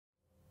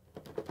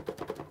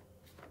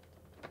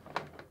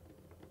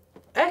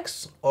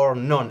X or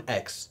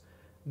non-X?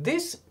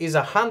 This is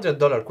a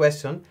 $100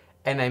 question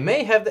and I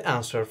may have the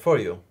answer for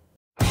you.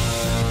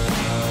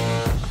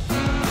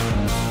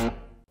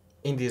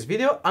 In this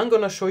video I'm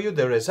gonna show you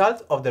the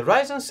result of the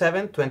Ryzen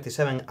 7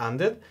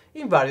 2700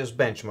 in various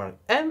benchmarks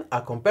and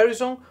a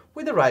comparison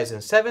with the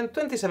Ryzen 7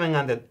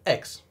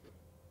 2700X.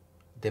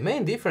 The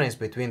main difference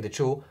between the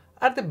two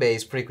are the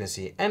base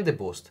frequency and the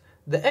boost.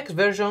 The X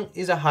version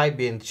is a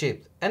high-end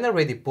chip and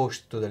already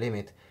pushed to the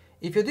limit.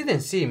 If you didn't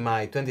see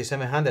my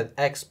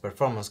 2700X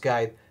performance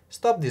guide,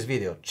 stop this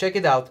video, check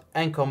it out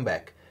and come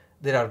back.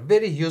 There are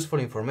very useful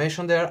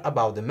information there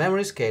about the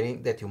memory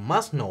scaling that you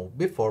must know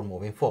before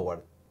moving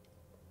forward.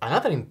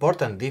 Another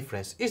important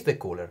difference is the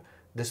cooler.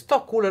 The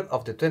stock cooler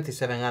of the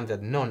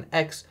 2700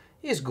 non-X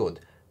is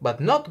good, but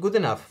not good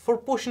enough for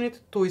pushing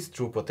it to its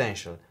true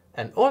potential,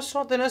 and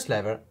also the noise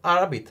level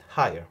are a bit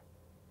higher.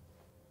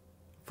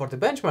 For the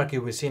benchmark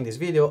you will see in this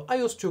video, I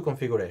use two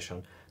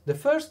configurations. The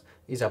first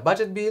is a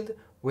budget build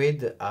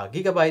with a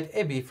GB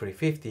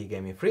AB350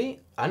 gaming free,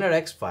 an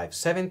RX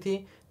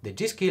 570, the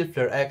G-Skill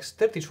Flare X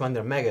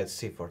 3200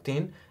 MHz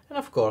C14, and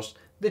of course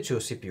the two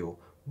CPU,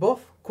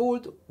 both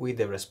cooled with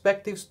the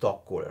respective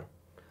stock cooler.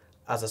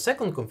 As a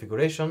second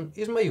configuration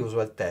is my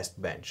usual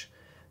test bench.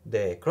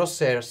 The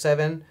Crosshair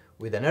 7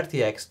 with an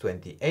RTX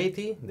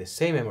 2080, the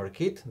same memory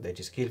kit, the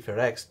G-Skill Flare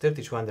X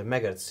 3200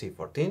 MHz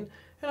C14,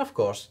 and of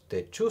course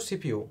the two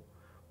CPU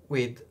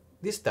with,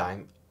 this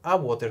time, a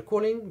water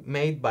cooling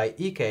made by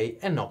EK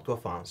and Noctua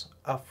fans,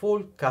 a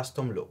full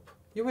custom loop.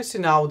 You will see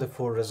now the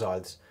full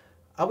results.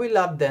 I will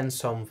add then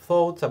some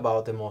thoughts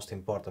about the most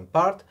important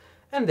part,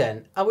 and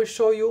then I will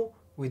show you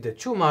with the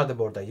two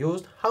motherboards I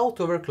used how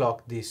to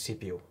overclock this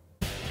CPU.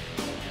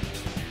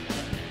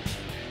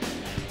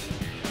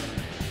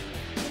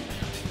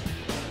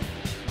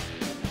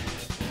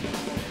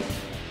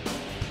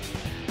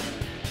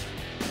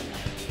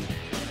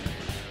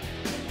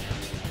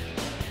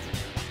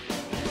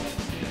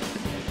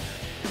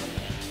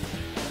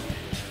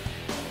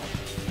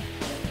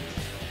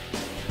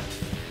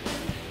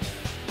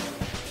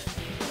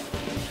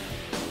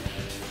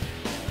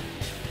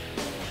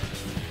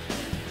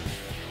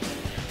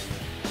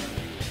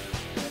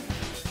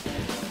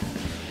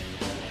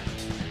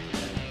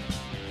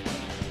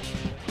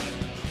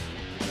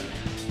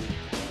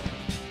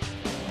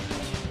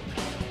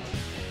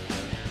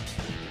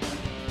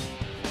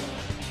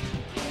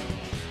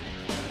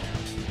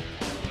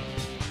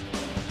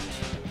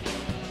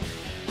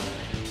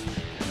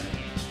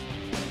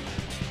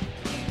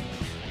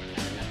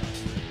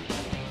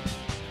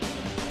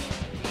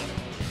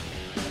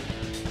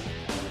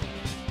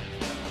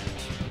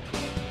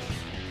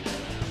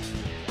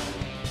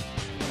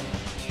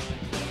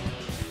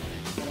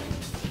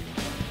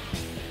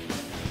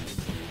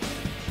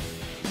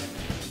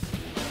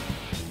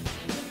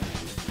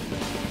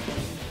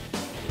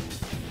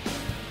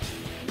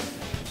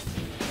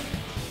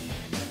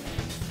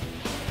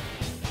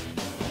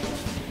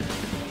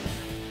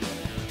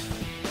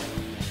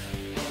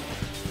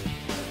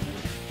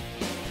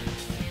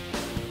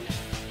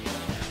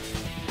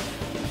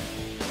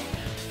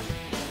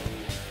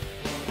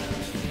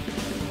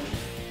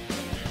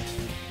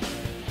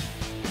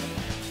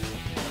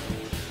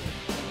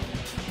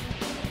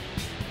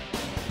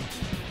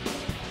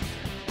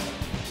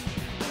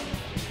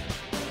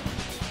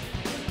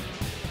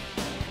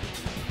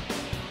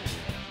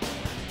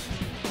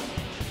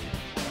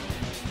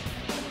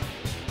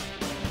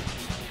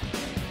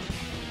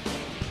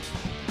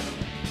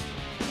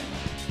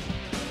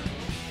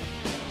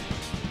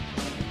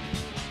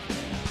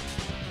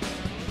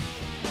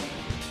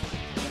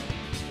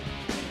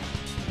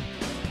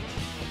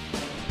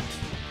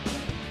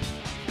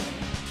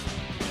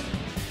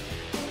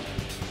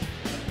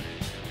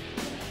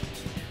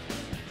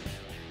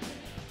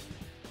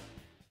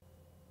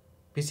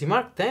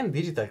 PCMark 10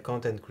 digital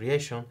content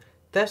creation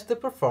tests the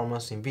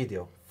performance in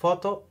video,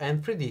 photo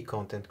and 3D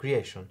content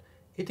creation.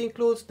 It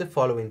includes the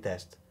following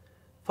tests: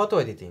 photo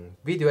editing,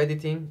 video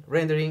editing,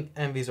 rendering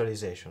and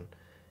visualization.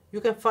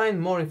 You can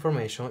find more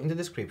information in the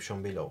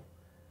description below.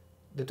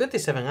 The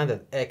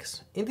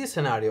 2700X in this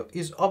scenario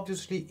is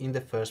obviously in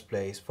the first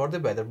place for the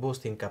better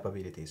boosting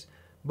capabilities,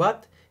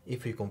 but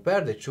if we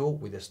compare the two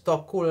with the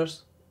stock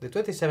coolers, the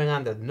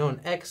 2700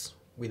 non-X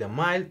with a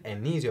mild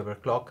and easy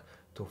overclock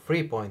to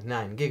 3.9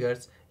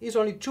 GHz is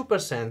only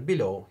 2%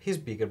 below his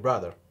bigger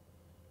brother.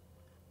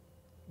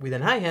 With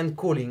an high-end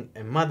cooling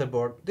and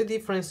motherboard the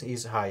difference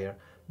is higher,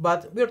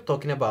 but we're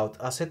talking about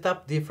a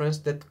setup difference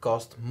that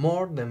costs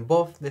more than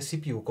both the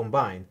CPU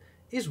combined.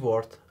 Is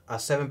worth a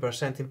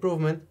 7%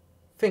 improvement?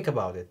 Think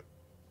about it.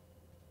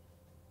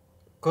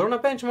 Corona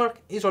Benchmark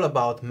is all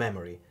about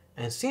memory,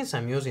 and since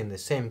I'm using the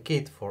same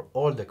kit for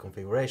all the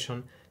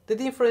configuration, the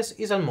difference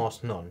is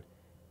almost none.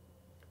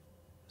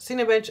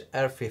 Cinebench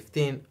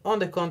R15, on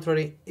the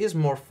contrary, is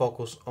more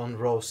focused on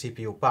raw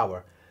CPU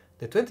power.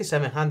 The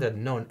 2700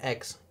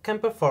 non-X can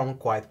perform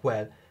quite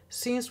well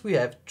since we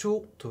have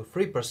 2 to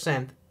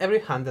 3% every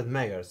 100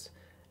 MHz,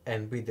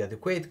 and with the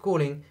adequate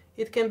cooling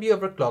it can be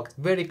overclocked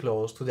very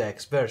close to the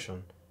X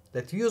version.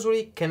 that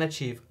usually can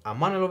achieve a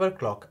manual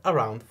overclock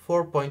around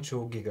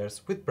 4.2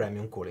 GHz with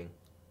premium cooling.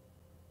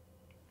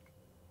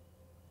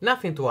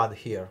 Nothing to add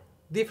here,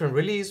 different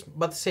release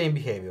but same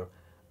behavior,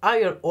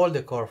 higher all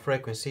the core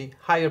frequency,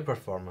 higher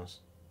performance.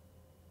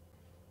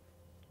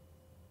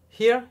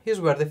 Here is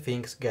where the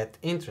things get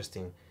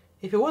interesting.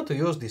 If you want to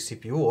use this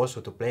CPU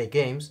also to play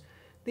games,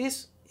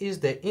 this is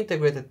the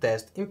integrated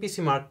test in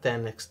PCMark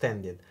 10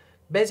 Extended.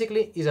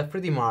 Basically is a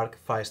 3D Mark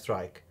 5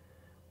 strike.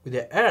 With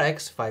the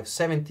RX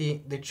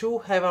 570 the two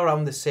have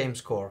around the same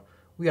score,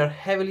 we are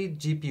heavily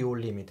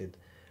GPU limited.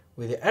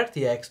 With the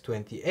RTX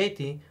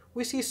 2080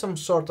 we see some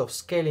sort of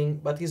scaling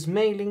but is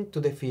mainly to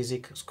the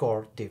physics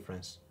score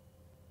difference.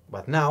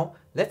 But now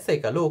let's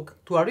take a look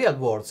to a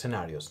real-world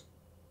scenarios.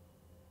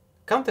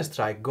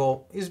 Counter-Strike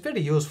Go is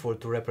very useful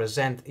to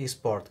represent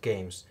esport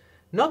games,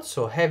 not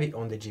so heavy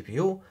on the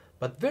GPU,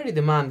 but very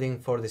demanding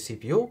for the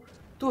CPU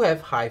to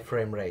have high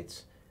frame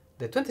rates.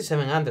 The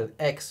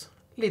 2700X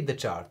lead the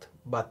chart,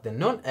 but the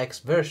non-X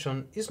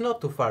version is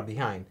not too far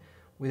behind,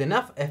 with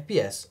enough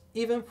FPS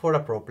even for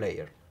a pro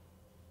player.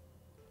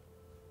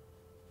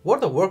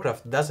 World of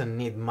Warcraft doesn't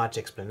need much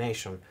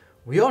explanation.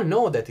 We all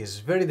know that it's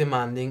very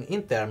demanding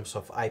in terms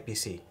of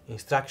IPC,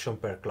 instruction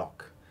per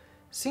clock.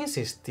 Since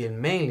it's still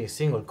mainly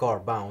single core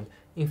bound,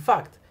 in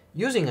fact,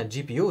 using a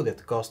GPU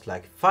that costs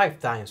like 5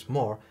 times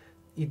more,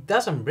 it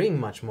doesn't bring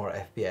much more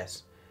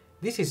FPS.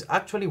 This is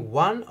actually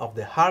one of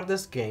the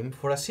hardest games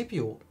for a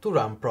CPU to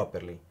run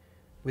properly.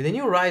 With the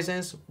new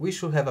Ryzens, we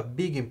should have a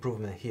big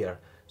improvement here,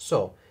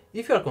 so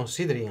if you are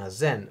considering a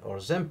Zen or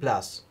Zen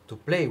Plus to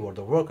play World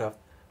of Warcraft,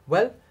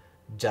 well,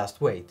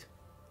 just wait.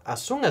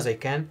 As soon as I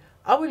can,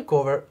 I will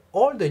cover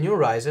all the new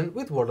Ryzen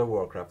with World of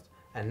Warcraft,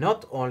 and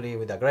not only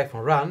with a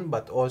Gryphon run,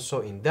 but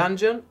also in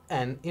Dungeon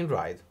and in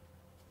Raid.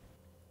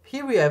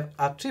 Here we have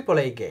a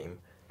AAA game.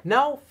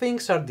 Now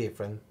things are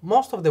different,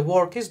 most of the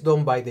work is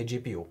done by the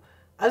GPU.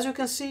 As you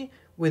can see,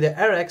 with the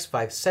RX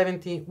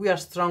 570 we are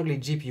strongly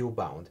GPU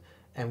bound,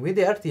 and with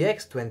the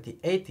RTX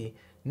 2080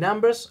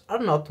 numbers are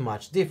not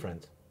much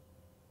different.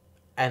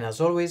 And as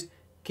always,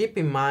 keep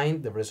in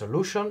mind the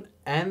resolution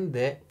and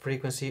the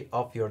frequency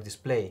of your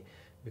display,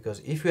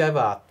 because if you have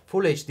a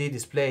Full HD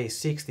display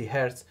 60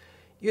 Hz,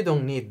 you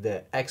don't need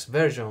the X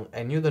version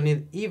and you don't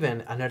need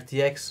even an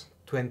RTX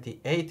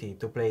 2080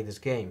 to play this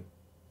game.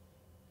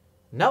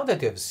 Now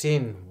that you have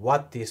seen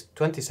what this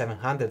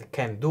 2700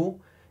 can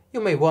do,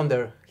 you may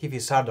wonder if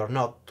it's hard or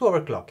not to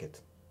overclock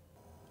it.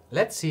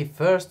 Let's see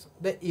first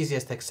the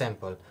easiest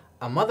example,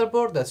 a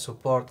motherboard that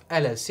supports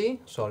LLC,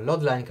 so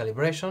load line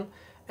calibration,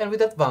 and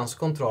with advanced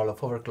control of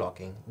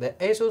overclocking, the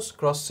Asus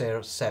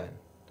Crosshair 7.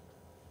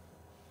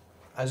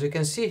 As you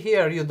can see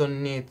here, you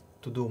don't need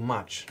to do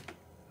much.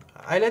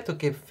 I like to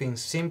keep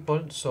things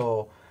simple,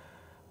 so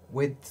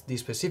with the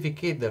specific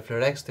kit, the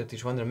FlareX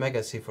 3200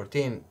 MHz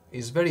C14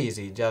 is very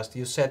easy. Just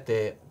you set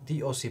the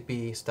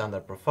DOCP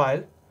standard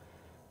profile.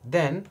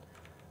 Then,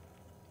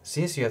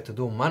 since you have to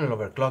do manual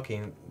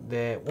overclocking,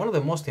 one of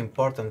the most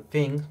important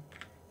things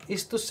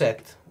is to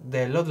set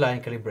the load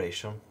line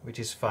calibration, which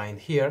is found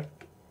here.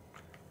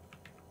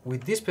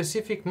 With this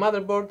specific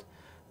motherboard,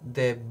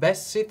 the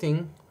best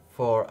setting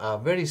for a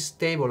very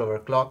stable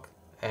overclock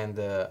and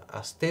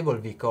a stable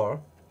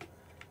V-core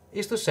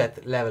is to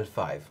set level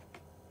 5.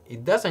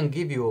 It doesn't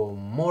give you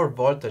more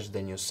voltage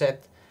than you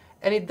set,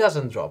 and it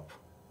doesn't drop.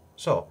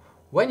 So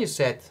when you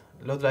set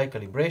load line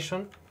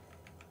calibration,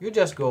 you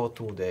just go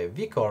to the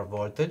V-core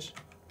voltage,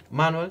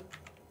 manual,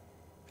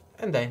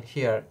 and then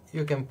here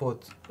you can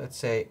put, let's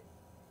say,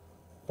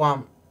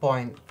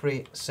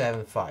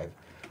 1.375,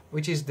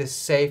 which is the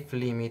safe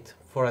limit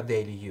for a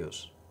daily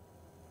use.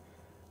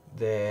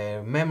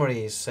 The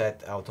memory is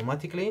set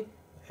automatically,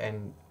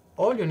 and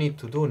all you need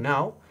to do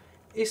now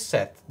is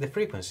set the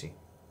frequency.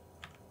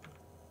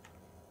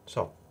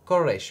 So,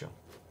 core ratio.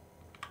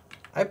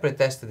 I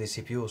pre-tested the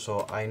CPU,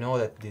 so I know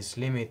that this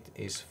limit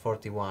is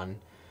 41,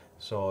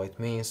 so it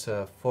means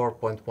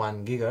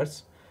 4.1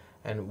 GHz.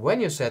 And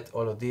when you set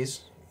all of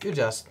this, you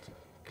just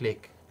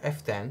click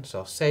F10,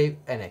 so save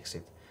and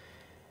exit.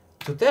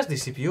 To test the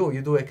CPU,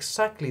 you do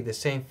exactly the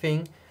same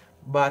thing,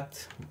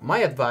 but my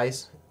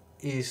advice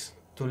is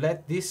to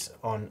let this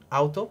on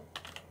auto,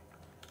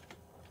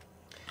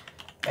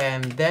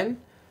 and then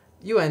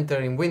you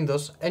enter in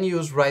Windows and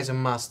use Ryzen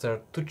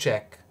Master to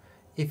check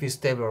if it's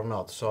stable or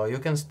not. So you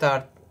can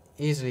start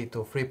easily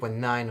to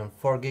 3.9 on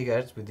 4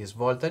 GHz with this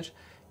voltage.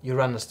 You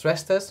run a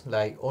stress test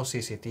like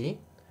OCCT,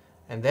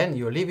 and then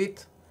you leave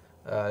it,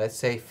 let's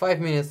say 5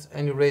 minutes,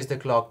 and you raise the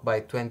clock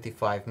by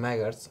 25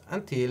 MHz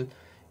until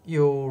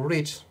you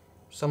reach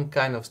some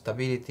kind of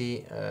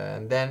stability,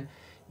 and then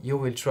you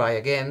will try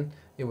again,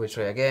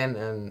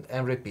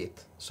 and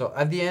repeat. So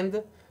at the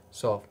end,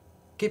 so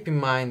keep in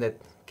mind that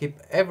keep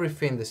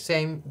everything the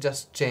same,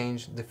 just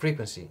change the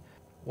frequency.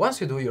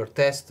 Once you do your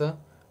test,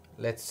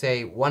 let's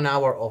say 1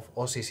 hour of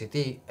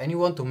OCCT, and you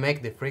want to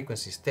make the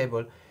frequency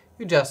stable,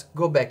 you just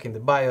go back in the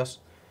BIOS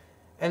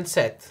and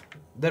set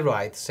the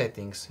right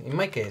settings. In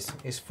my case,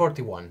 is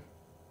 41.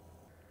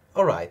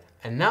 Alright,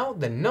 and now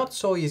the not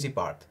so easy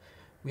part.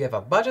 We have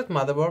a budget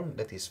motherboard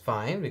that is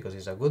fine because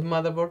it's a good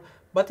motherboard,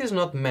 but is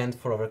not meant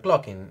for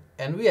overclocking,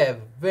 and we have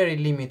very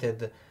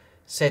limited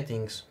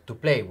settings to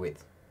play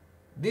with.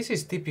 This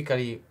is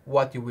typically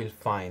what you will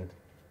find.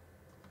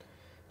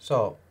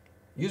 So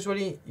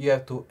usually you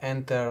have to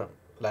enter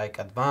like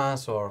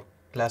advanced or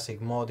classic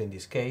mode in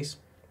this case.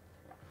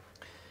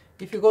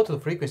 If you go to the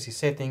frequency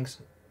settings,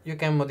 you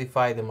can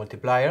modify the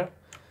multiplier,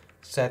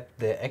 set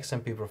the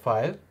XMP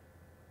profile,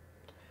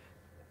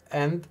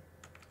 and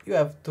you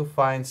have to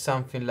find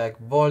something like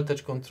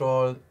voltage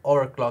control,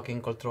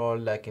 overclocking control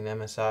like in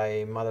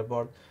MSI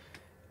motherboard,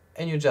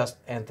 and you just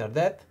enter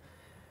that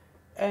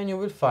and you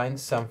will find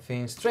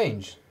something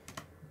strange.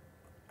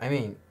 I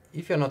mean,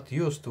 if you're not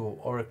used to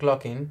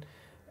overclocking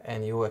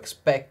and you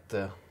expect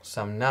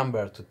some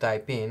number to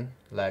type in,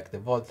 like the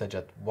voltage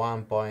at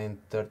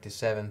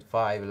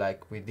 1.375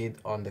 like we did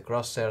on the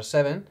Crosshair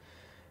 7,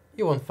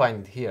 you won't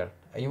find it here,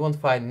 and you won't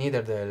find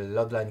neither the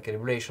load line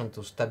calibration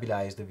to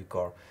stabilize the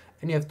vCore,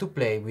 and you have to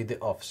play with the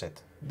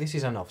offset. This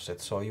is an offset,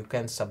 so you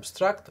can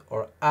subtract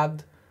or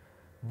add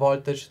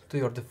voltage to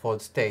your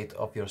default state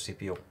of your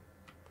CPU.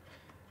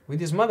 With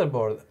this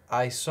motherboard,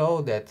 I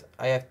saw that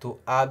I have to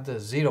add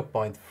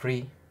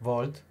 0.3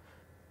 volt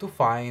to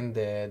find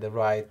the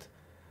right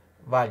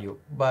value,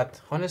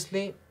 but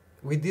honestly,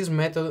 with this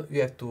method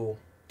you have to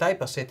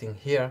type a setting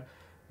here,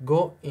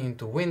 go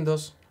into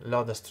Windows,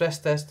 load a stress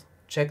test,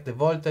 check the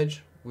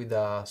voltage with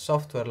a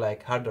software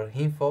like Hardware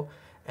Info,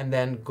 and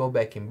then go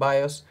back in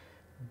BIOS,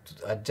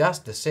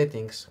 adjust the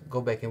settings,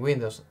 go back in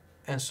Windows,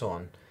 and so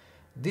on.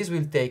 This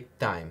will take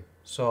time,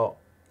 so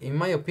in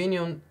my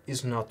opinion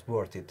it's not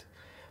worth it.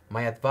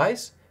 My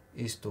advice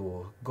is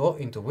to go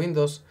into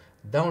Windows,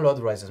 download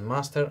Ryzen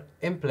Master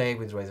and play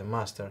with Ryzen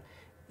Master.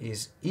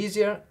 It's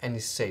easier and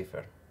it's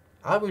safer.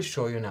 I will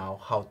show you now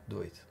how to do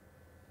it.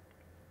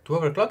 To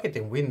overclock it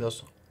in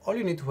Windows, all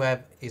you need to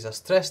have is a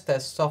stress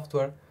test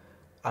software,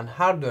 and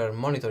hardware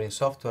monitoring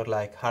software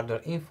like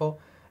Hardware Info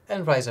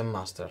and Ryzen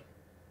Master.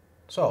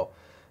 So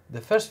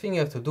the first thing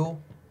you have to do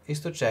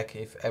is to check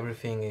if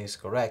everything is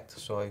correct.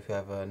 So if you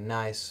have a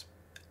nice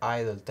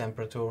idle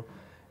temperature,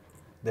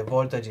 the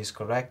voltage is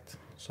correct,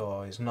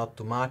 so it's not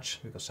too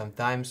much, because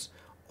sometimes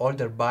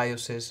older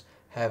BIOSes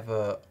have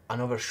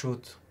an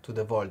overshoot to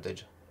the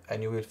voltage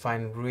and you will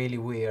find really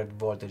weird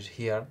voltage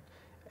here,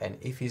 and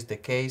if it's the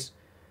case,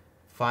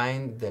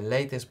 find the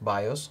latest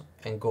BIOS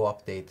and go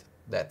update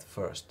that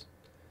first.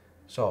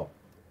 So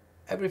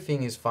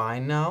everything is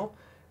fine now,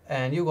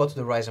 and you go to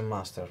the Ryzen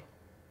Master.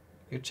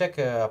 You check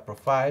a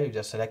profile, you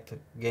just select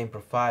game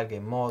profile,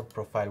 game mode,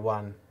 profile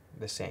 1,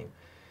 the same.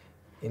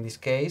 In this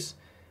case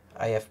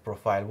I have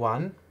profile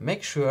 1.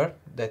 Make sure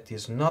that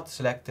is not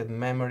selected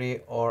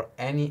memory or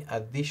any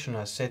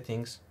additional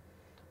settings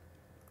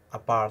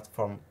apart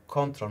from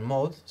control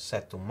mode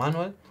set to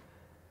manual,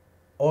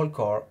 all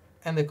core,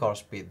 and the core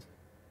speed.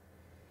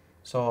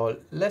 So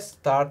let's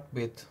start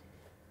with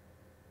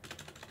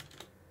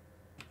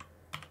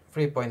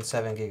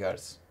 3.7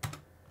 GHz.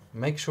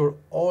 Make sure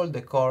all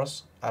the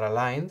cores are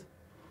aligned.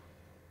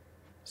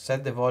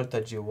 Set the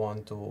voltage you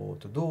want to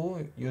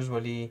do.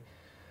 Usually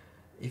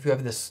if you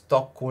have the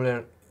stock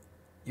cooler,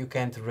 you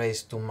can't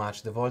raise too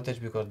much the voltage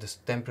because the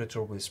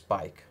temperature will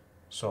spike.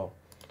 So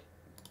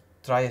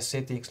try a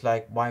settings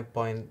like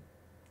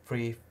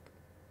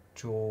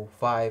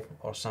 1.325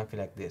 or something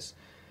like this.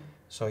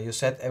 So you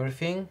set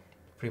everything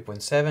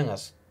 3.7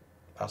 as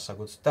a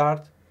good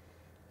start,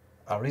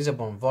 a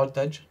reasonable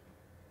voltage,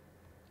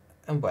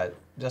 and well,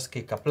 just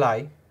click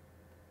apply.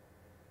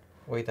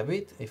 Wait a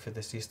bit if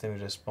the system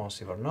is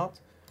responsive or not.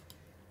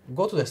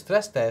 Go to the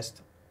stress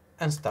test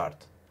and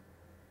start.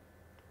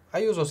 I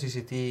use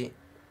OCCT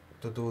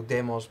to do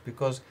demos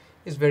because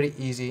it's very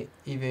easy,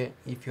 even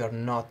if you are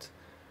not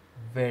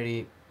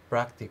very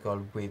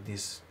practical with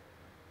these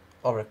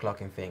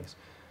overclocking things.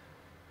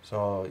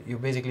 So you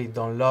basically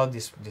download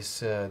this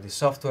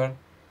software,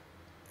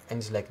 and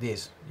it's like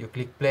this. You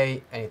click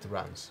play and it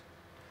runs.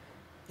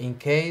 In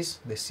case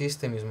the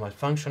system is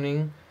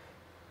malfunctioning,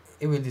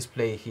 it will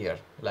display here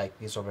like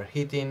it's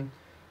overheating,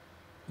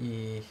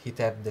 it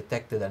have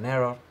detected an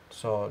error.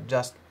 So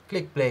just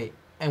click play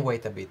and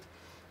wait a bit.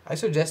 I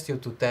suggest you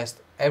to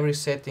test every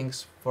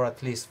settings for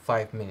at least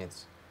 5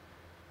 minutes.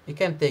 It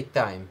can take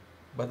time,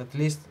 but at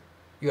least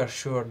you are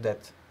sure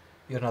that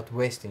you're not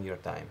wasting your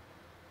time.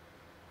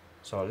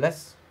 So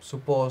let's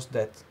suppose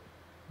that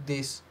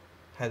this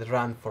had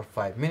run for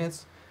 5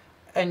 minutes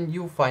and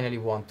you finally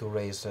want to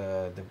raise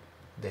the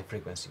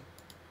frequency.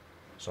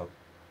 So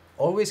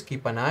always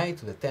keep an eye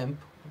to the temp,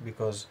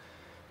 because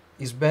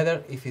it's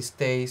better if it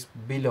stays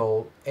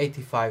below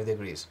 85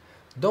 degrees.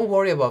 Don't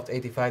worry about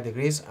 85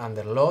 degrees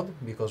under load,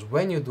 because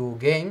when you do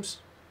games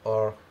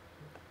or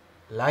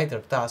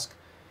lighter tasks,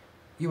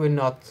 you will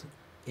not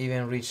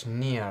even reach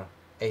near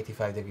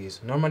 85 degrees.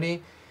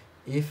 Normally,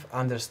 if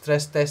under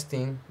stress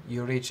testing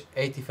you reach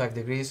 85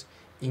 degrees,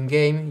 in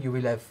game you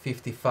will have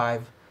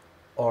 55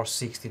 or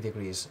 60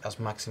 degrees as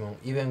maximum,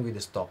 even with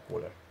the stock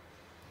cooler.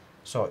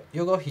 So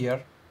you go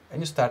here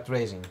and you start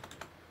raising.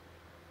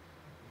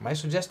 My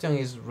suggestion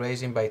is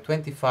raising by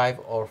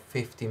 25 or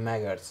 50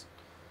 megahertz.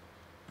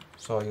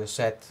 So you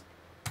set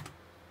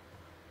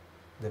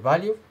the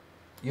value,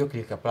 you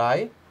click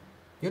apply,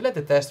 you let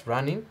the test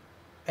running,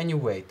 and you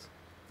wait.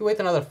 You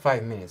wait another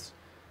 5 minutes.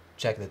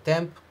 Check the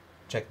temp,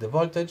 check the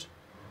voltage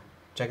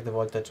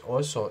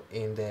also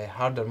in the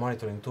hardware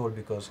monitoring tool,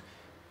 because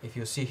if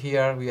you see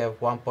here we have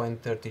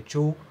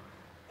 1.32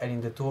 and in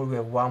the tool we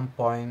have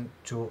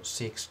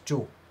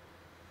 1.262.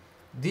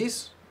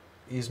 This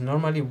is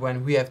normally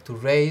when we have to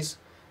raise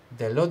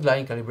the load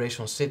line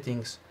calibration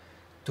settings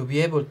to be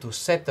able to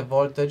set the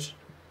voltage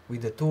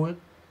with the tool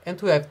and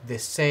to have the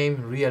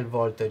same real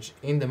voltage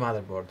in the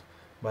motherboard.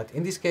 But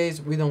in this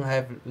case we don't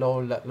have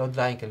load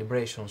line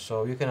calibration,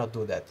 so you cannot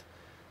do that.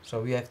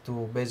 So we have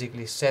to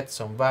basically set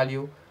some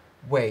value,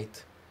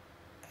 wait,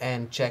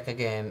 and check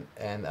again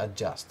and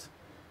adjust.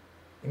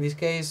 In this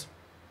case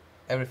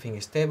everything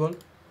is stable,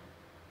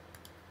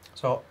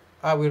 so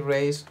I will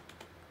raise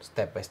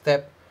step by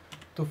step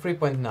to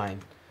 3.9,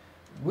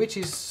 which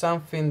is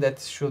something that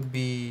should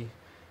be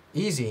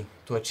easy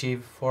to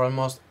achieve for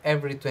almost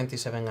every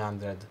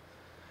 2700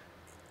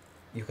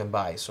 you can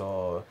buy.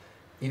 So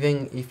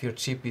even if your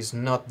chip is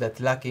not that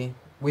lucky,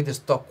 with the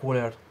stock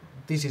cooler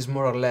this is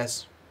more or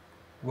less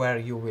where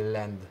you will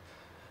land.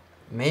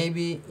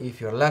 Maybe if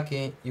you're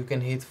lucky you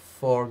can hit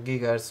 4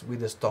 gigahertz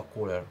with the stock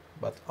cooler,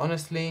 but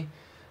honestly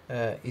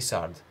it's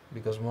hard,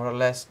 because more or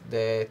less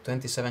the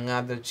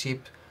 2700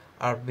 chip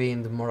are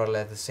being more or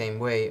less the same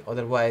way,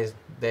 otherwise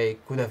they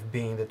could have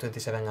been the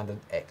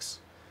 2700X.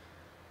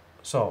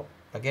 So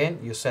again,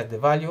 you set the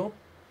value,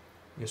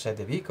 you set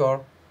the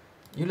vCore,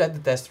 you let the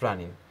test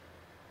running.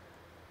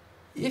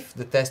 If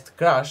the test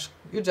crash,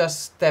 you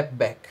just step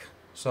back.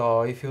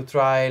 So if you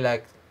try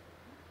like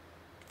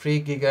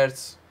 3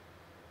 gigahertz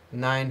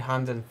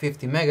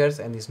 950 megahertz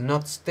and is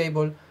not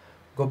stable,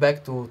 go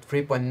back to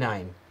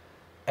 3.9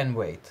 and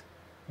wait.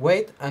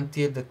 Wait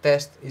until the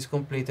test is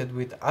completed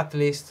with at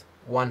least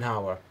 1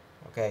 hour.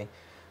 Okay,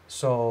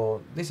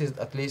 so this is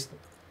at least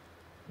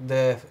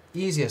the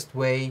easiest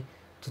way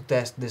to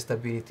test the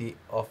stability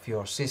of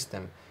your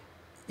system.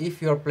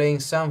 If you're playing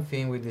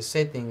something with the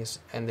settings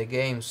and the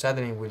game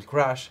suddenly will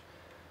crash,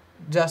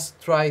 just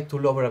try to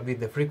lower a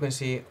bit the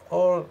frequency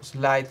or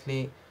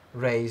slightly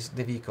raise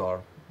the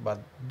vCore,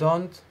 but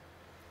don't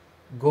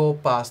go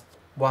past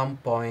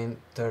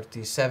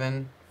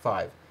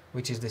 1.375,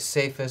 which is the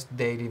safest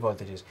daily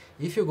voltages.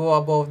 If you go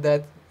above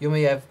that, you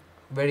may have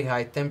very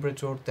high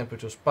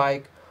temperature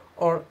spike,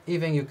 or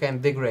even you can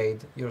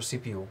degrade your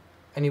CPU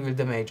and it will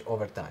damage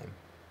over time.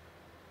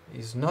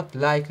 It's not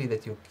likely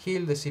that you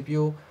kill the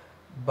CPU,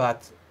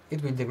 but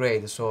it will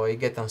degrade, so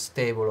it gets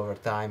unstable over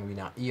time in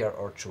a year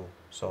or two.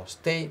 So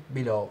stay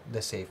below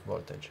the safe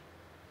voltage.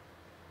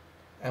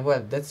 And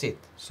well, that's it.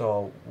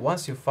 So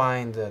once you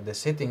find the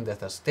settings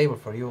that are stable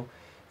for you,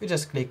 you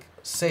just click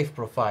Save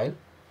Profile,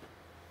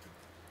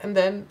 and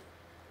then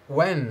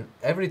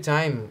every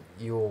time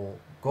you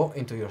go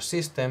into your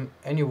system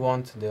and you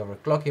want the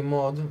overclocking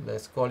mode,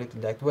 let's call it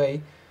that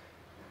way,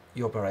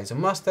 you open Ryzen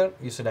Master,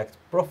 you select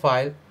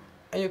Profile,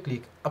 and you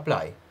click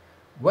Apply.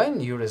 When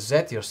you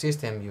reset your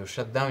system, you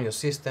shut down your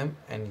system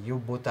and you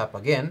boot up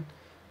again,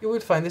 you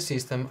will find the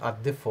system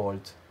at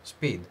default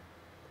speed.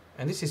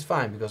 And this is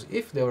fine, because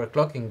if the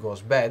overclocking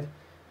goes bad,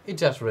 it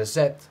just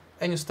resets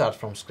and you start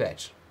from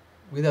scratch,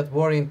 without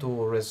worrying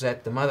to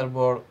reset the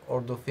motherboard or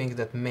do things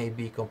that may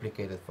be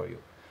complicated for you.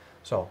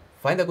 So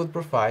find a good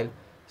profile,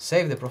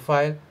 save the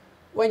profile,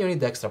 when you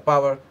need extra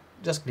power,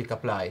 just click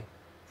Apply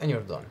and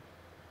you're done.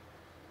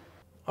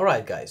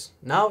 Alright guys,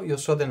 now you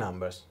saw the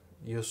numbers,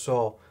 you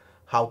saw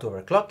how to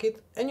overclock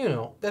it, and you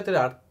know that there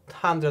are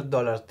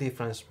 $100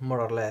 difference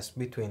more or less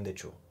between the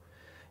two.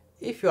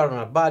 If you are on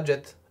a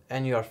budget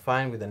and you are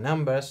fine with the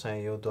numbers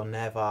and you don't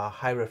have a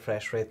high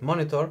refresh rate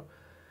monitor,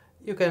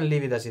 you can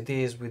leave it as it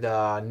is with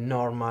a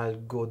normal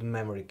good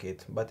memory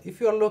kit. But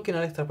if you are looking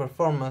at extra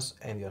performance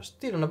and you're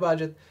still on a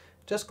budget,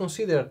 just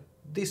consider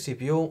this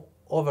CPU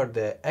over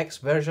the X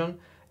version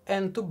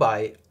and to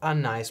buy a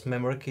nice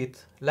memory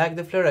kit like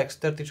the FlareX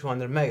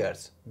 3200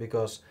 MHz,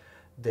 because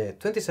the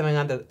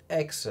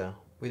 2700X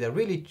with a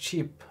really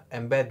cheap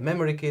embed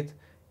memory kit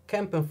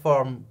can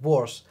perform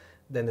worse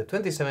than the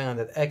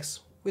 2700X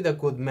with a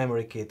good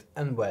memory kit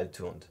and well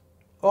tuned.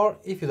 Or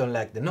if you don't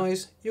like the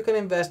noise, you can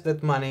invest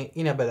that money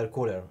in a better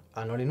cooler,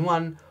 an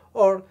all-in-one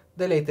or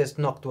the latest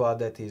Noctua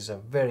that is a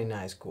very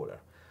nice cooler.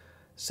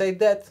 Say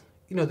that,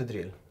 you know the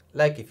drill.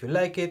 Like if you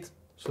like it,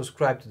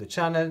 subscribe to the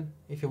channel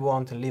if you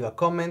want, leave a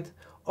comment,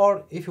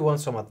 or if you want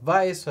some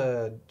advice,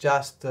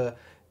 just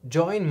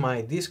join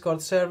my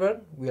Discord server.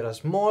 We are a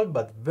small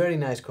but very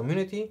nice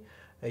community.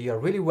 You are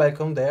really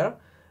welcome there.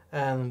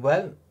 And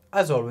well,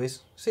 as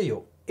always, see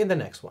you in the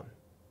next one.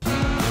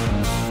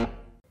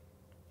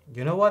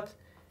 You know what?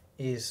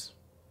 It's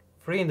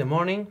 3 in the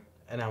morning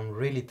and I'm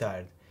really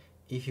tired.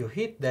 If you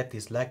hit that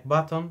dislike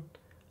button,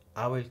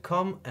 I will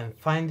come and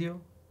find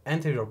you,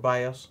 enter your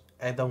BIOS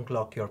and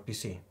unclock your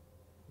PC.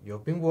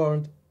 You've been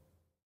warned.